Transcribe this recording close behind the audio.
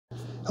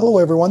Hello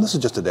everyone, this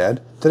is Just a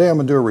Dad. Today I'm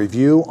going to do a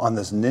review on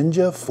this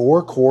Ninja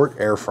 4-quart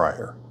air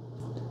fryer.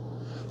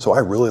 So I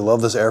really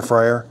love this air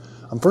fryer.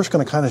 I'm first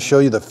going to kind of show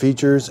you the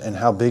features and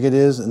how big it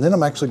is, and then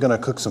I'm actually going to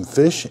cook some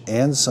fish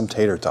and some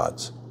tater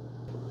tots.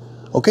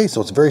 Okay,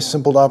 so it's very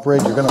simple to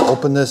operate. You're going to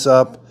open this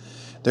up.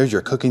 There's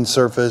your cooking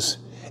surface.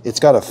 It's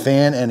got a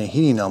fan and a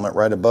heating element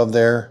right above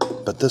there,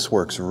 but this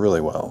works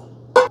really well.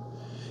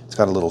 It's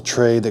got a little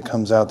tray that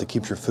comes out that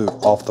keeps your food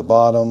off the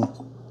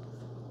bottom.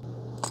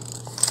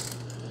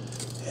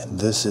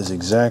 This is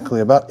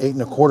exactly about 8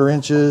 1/4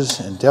 inches,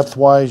 and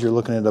depth-wise, you're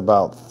looking at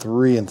about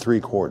 3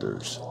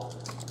 3/4.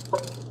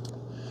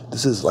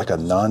 This is like a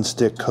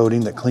non-stick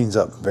coating that cleans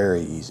up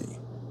very easy.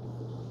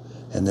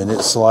 And then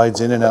it slides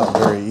in and out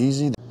very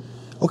easy.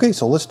 Okay,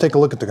 so let's take a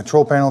look at the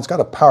control panel. It's got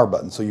a power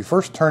button. So you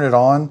first turn it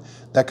on.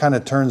 That kind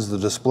of turns the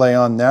display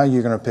on. Now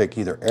you're going to pick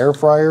either air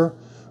fryer,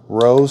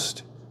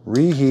 roast,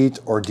 reheat,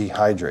 or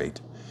dehydrate.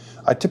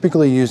 I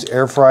typically use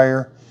air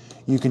fryer.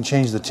 You can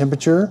change the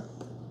temperature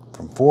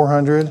from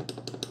 400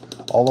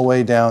 all the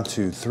way down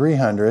to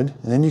 300,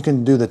 and then you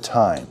can do the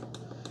time.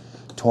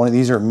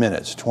 These are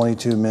minutes,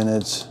 22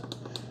 minutes,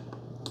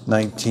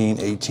 19,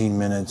 18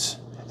 minutes.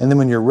 And then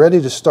when you're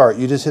ready to start,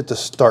 you just hit the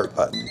start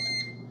button.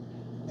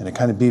 And it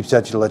kind of beeps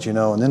at you to let you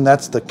know, and then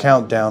that's the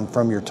countdown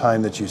from your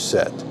time that you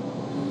set.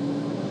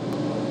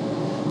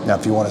 Now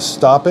if you want to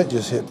stop it,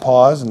 just hit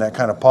pause, and that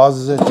kind of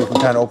pauses it. You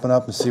can kind of open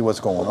up and see what's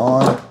going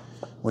on.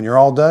 When you're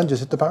all done, just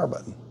hit the power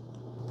button.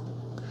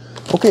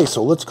 Okay,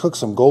 so let's cook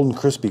some golden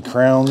crispy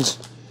crowns.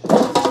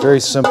 It's very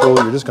simple.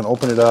 You're just going to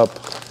open it up,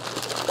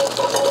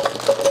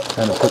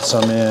 kind of put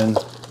some in,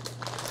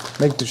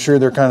 make sure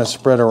they're kind of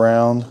spread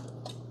around.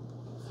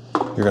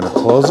 You're going to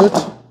close it.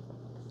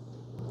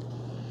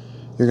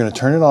 You're going to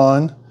turn it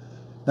on.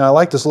 Now I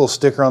like this little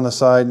sticker on the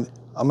side.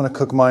 I'm going to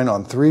cook mine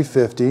on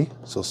 350,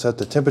 so set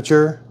the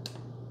temperature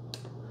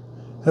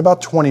in about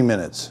 20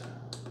 minutes.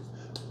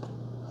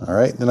 All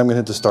right, then I'm going to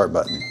hit the start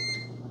button.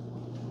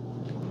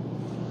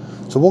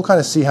 So we'll kind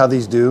of see how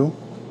these do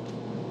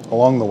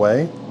along the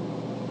way.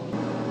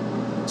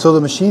 So the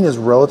machine is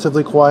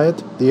relatively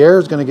quiet. The air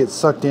is going to get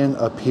sucked in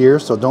up here,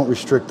 so don't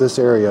restrict this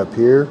area up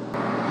here.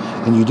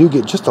 And you do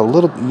get just a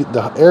little,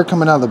 the air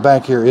coming out of the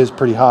back here is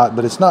pretty hot,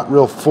 but it's not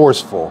real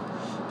forceful,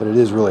 but it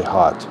is really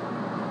hot.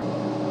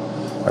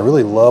 I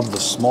really love the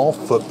small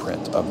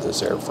footprint of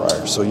this air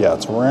fryer. So yeah,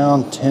 it's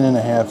around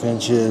 10.5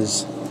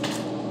 inches.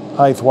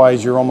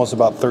 Height-wise, you're almost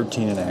about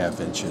 13.5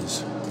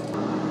 inches.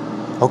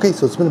 Okay,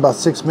 so it's been about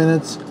 6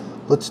 minutes.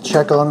 Let's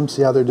check on them,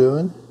 see how they're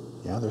doing.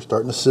 Yeah, they're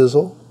starting to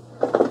sizzle.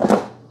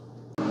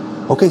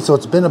 Okay, so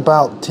it's been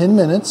about 10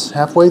 minutes,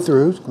 halfway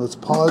through. Let's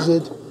pause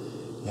it.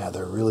 Yeah,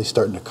 they're really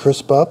starting to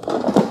crisp up.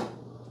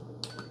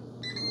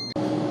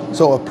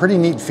 So a pretty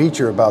neat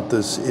feature about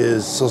this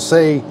is, so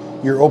say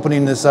you're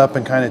opening this up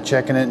and kind of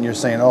checking it and you're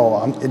saying,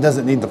 oh, it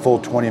doesn't need the full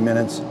 20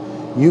 minutes.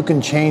 You can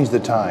change the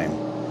time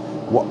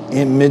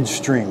in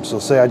midstream. So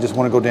say I just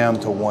want to go down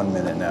to 1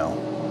 minute now.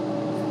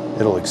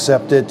 It'll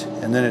accept it,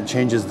 and then it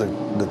changes the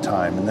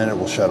time, and then it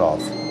will shut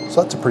off.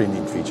 So that's a pretty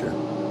neat feature.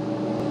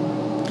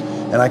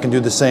 And I can do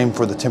the same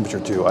for the temperature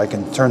too. I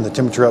can turn the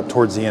temperature up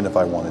towards the end if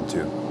I wanted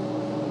to.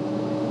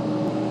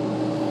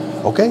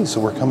 Okay,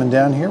 so we're coming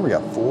down here. We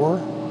got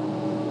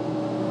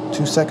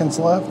 2 seconds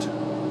left.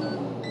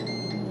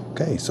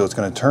 Okay, so it's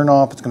going to turn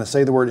off. It's going to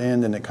say the word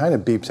end, and it kind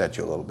of beeps at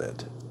you a little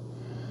bit.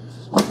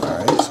 All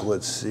right, so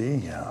let's see.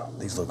 Yeah,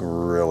 these look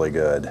really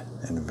good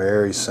and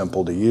very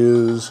simple to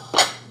use.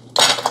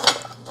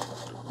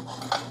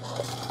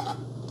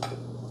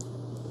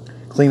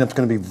 Cleanup's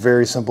going to be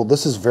very simple.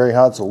 This is very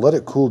hot, so let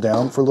it cool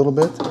down for a little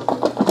bit.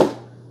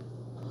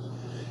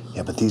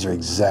 Yeah, but these are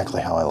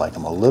exactly how I like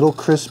them. A little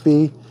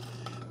crispy,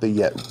 but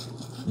yet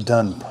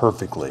done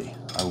perfectly.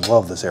 I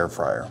love this air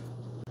fryer.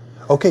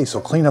 Okay,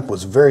 so cleanup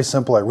was very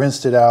simple. I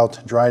rinsed it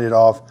out, dried it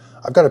off.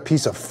 I've got a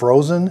piece of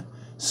frozen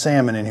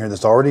salmon in here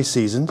that's already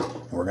seasoned,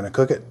 and we're going to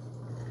cook it.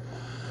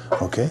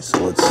 Okay, so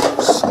let's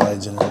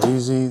slides in real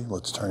easy.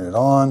 Let's turn it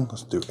on.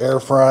 Let's do air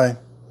fry.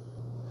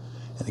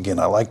 And again,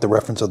 I like the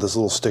reference of this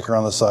little sticker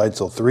on the side.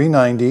 So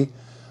 390.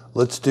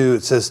 Let's do,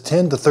 it says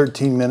 10 to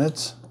 13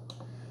 minutes.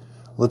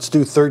 Let's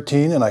do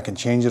 13, and I can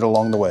change it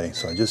along the way.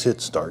 So I just hit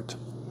start.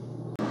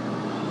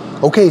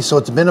 Okay, so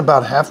it's been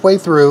about halfway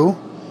through.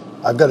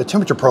 I've got a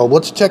temperature probe.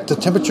 Let's check the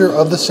temperature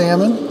of the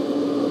salmon.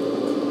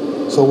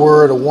 So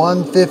we're at a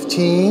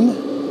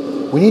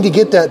 115. We need to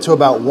get that to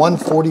about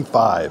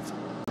 145.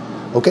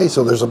 Okay,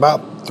 so there's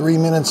about 3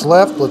 minutes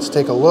left. Let's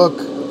take a look.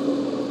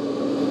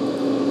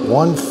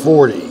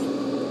 140.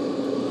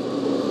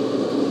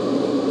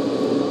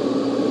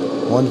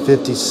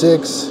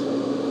 156.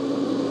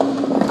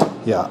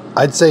 Yeah,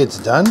 I'd say it's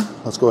done.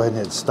 Let's go ahead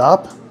and hit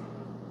stop.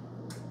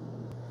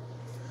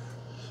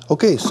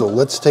 Okay, so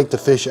let's take the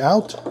fish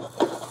out.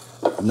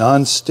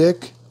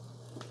 Non-stick.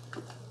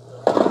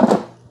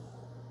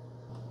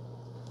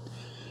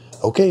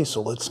 Okay,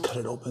 so let's cut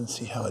it open and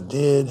see how it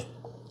did.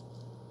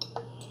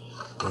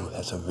 Oh,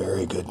 that's a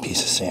very good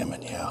piece of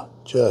salmon, yeah,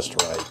 just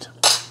right.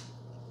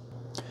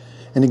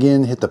 And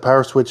again, hit the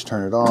power switch,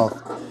 turn it off.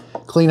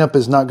 Cleanup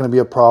is not going to be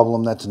a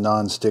problem. That's a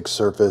non-stick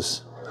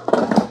surface.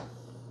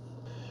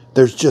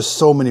 There's just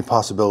so many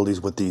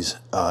possibilities with these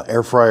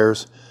air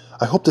fryers.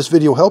 I hope this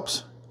video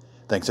helps.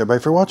 Thanks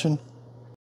everybody for watching.